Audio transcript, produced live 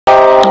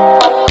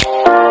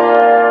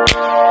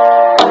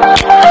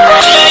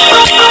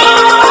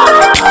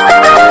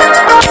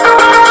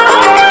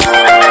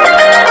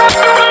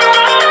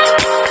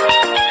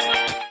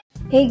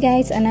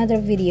guys, another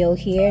video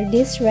here.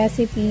 This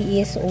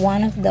recipe is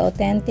one of the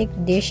authentic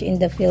dish in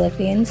the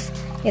Philippines.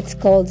 It's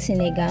called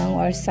sinigang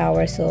or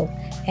sour soup,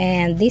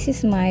 and this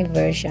is my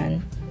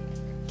version.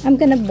 I'm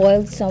gonna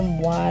boil some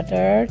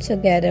water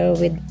together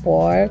with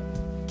pork,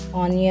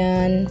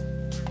 onion,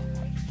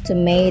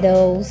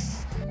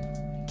 tomatoes,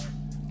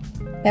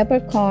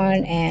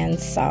 peppercorn, and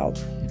salt.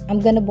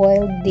 I'm gonna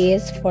boil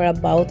this for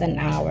about an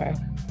hour.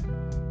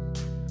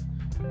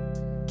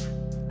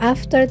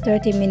 After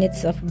 30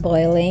 minutes of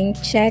boiling,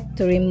 check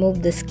to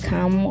remove the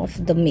scum of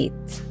the meat.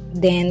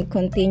 Then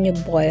continue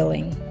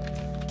boiling.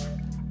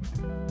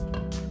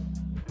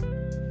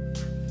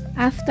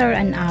 After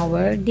an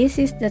hour, this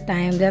is the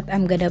time that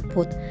I'm gonna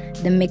put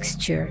the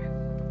mixture.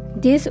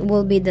 This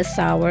will be the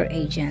sour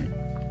agent.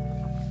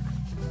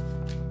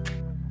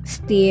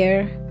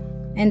 Stir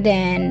and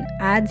then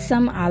add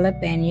some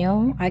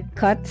jalapeno. I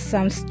cut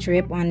some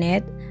strip on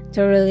it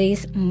to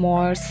release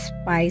more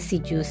spicy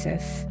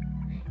juices.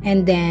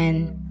 And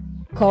then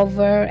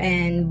cover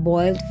and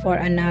boil for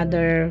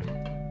another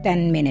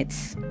 10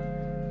 minutes.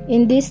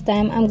 In this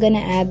time, I'm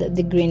gonna add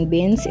the green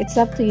beans. It's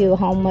up to you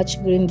how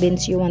much green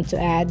beans you want to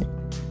add.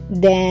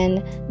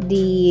 Then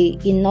the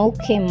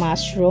Inoki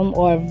mushroom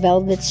or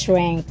velvet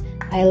shrimp.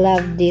 I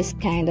love this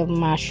kind of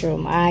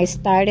mushroom. I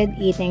started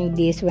eating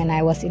this when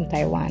I was in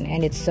Taiwan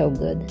and it's so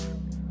good.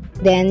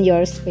 Then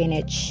your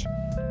spinach.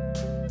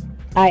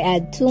 I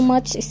add too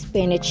much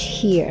spinach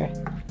here.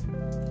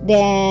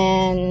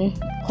 Then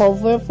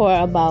cover for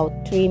about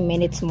 3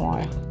 minutes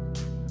more.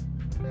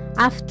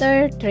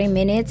 After 3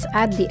 minutes,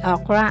 add the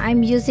okra.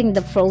 I'm using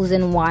the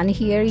frozen one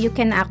here. You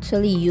can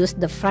actually use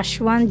the fresh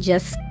one,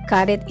 just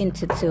cut it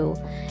into two.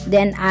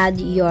 Then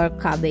add your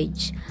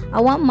cabbage. I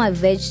want my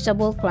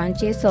vegetable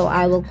crunchy, so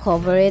I will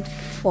cover it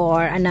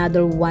for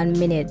another 1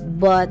 minute.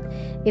 But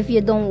if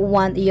you don't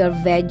want your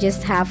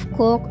veggies half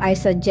cooked, I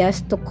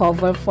suggest to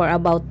cover for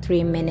about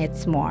 3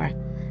 minutes more.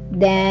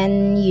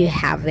 Then you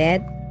have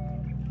it.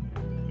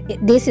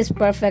 This is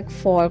perfect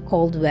for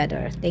cold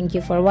weather. Thank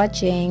you for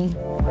watching.